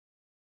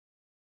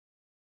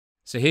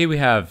So here we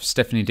have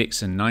Stephanie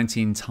Dixon,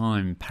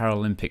 19-time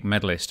Paralympic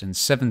medalist and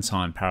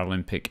 7-time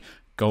Paralympic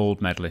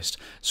gold medalist,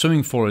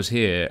 swimming for us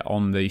here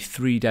on the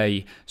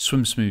 3-day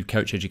Swim Smooth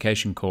coach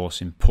education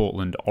course in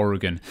Portland,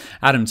 Oregon.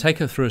 Adam, take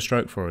her through a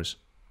stroke for us.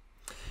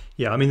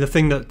 Yeah, I mean, the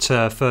thing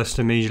that first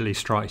immediately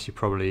strikes you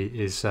probably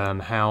is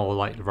how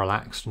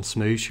relaxed and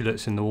smooth she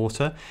looks in the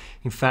water.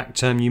 In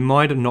fact, you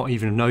might have not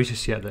even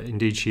noticed yet that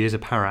indeed she is a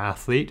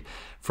para-athlete.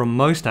 From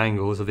most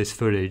angles of this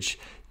footage,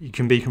 you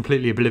can be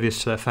completely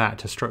oblivious to the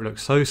fact her stroke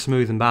looks so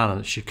smooth and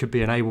balanced. She could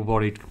be an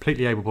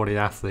completely able-bodied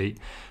athlete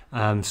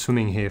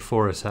swimming here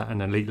for us at an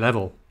elite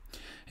level.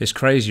 It's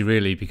crazy,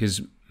 really,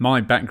 because my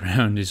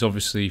background is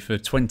obviously for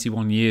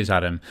 21 years,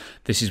 Adam.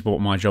 This is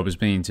what my job has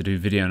been, to do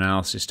video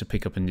analysis to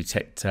pick up and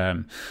detect,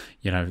 the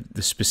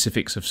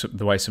specifics of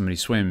the way somebody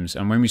swims.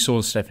 And when we saw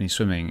Stephanie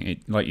swimming,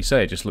 it, like you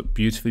say, it just looked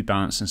beautifully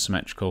balanced and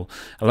symmetrical.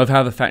 I love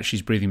how the fact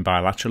she's breathing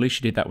bilaterally.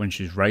 She did that when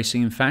she was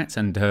racing, in fact,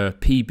 and her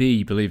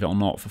PB, believe it or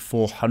not, for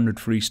 400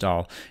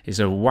 freestyle is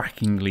a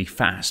whackingly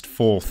fast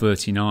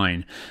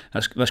 4:39.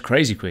 That's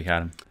crazy quick,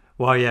 Adam.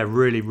 Well, yeah,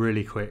 really,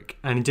 really quick.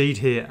 And indeed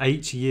here,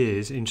 8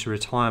 years into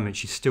retirement,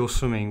 she's still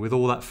swimming with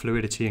all that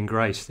fluidity and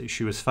grace that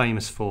she was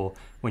famous for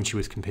when she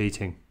was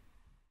competing.